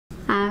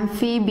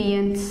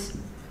amphibians.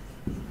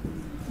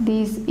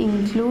 These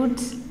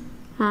includes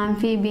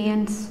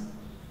amphibians.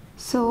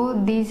 So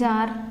these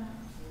are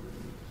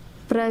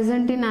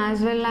present in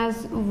as well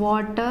as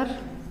water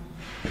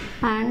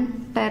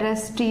and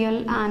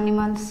terrestrial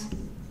animals.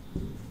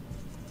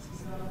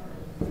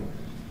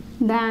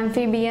 The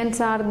amphibians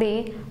are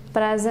the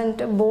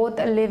present both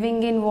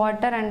living in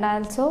water and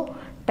also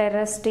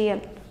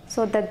terrestrial.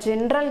 So the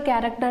general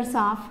characters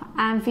of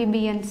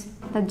amphibians.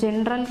 The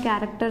general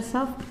characters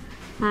of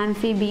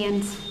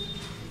amphibians.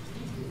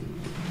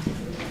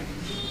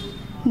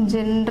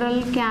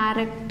 General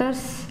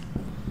characters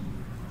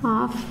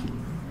of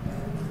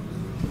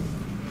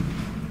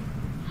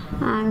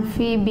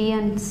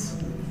amphibians.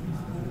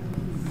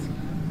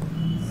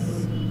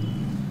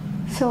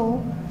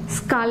 So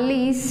skull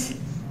is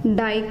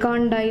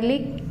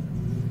dicondylic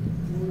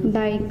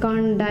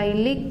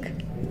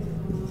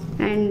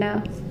and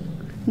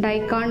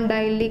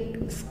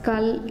dicondylic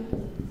skull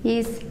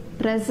is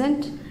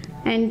present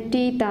and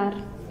teeth are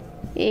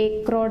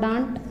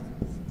acrodont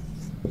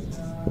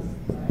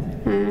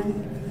and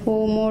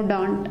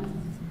homodont.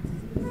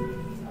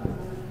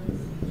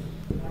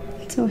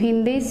 So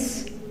in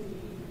this,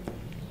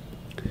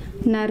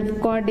 nerve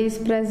cord is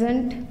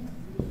present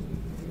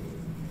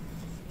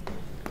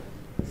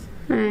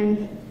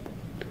and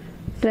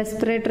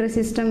respiratory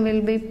system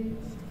will be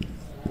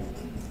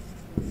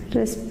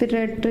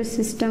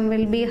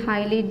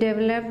highly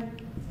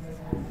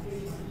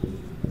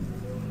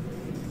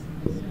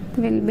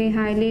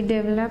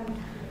developed,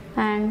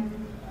 and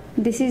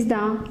this is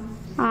the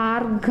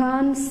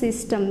organ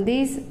system.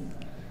 These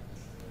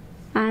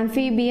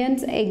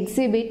amphibians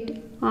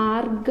exhibit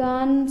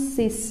organ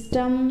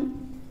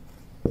system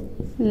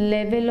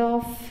level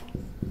of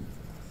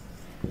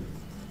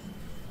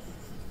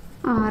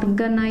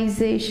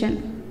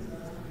organization.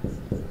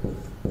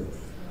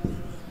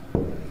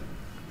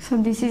 So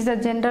this is the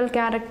general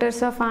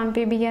characters of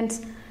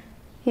amphibians.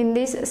 In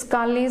this,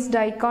 skull is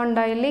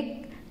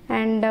dicondylic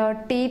and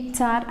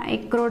teeth are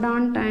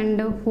acrodont and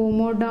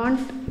homodont.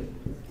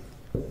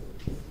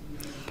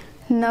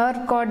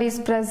 Nerve cord is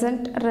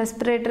present,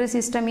 respiratory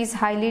system is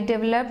highly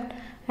developed,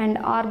 and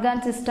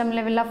organ system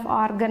level of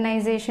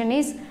organization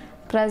is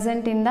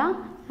present in the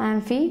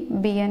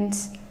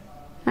amphibians.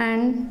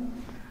 And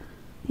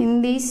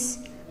in this,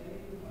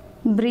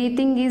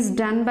 breathing is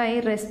done by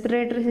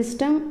respiratory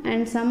system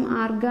and some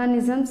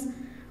organisms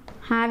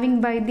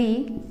having by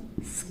the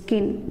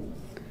skin.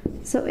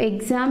 So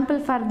example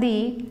for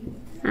the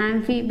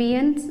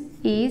amphibians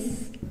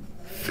is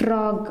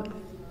frog,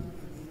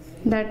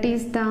 that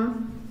is the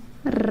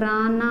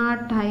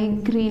Rana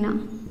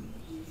tigrina.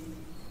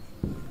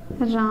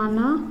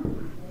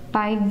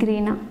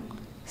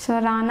 So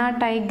Rana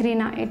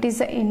tigrina, it is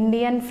an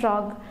Indian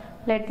frog.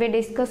 Let me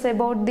discuss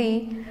about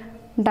the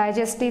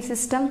digestive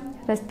system,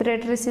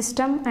 respiratory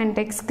system and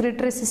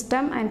excretory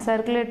system and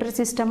circulatory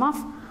system of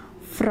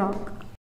frog.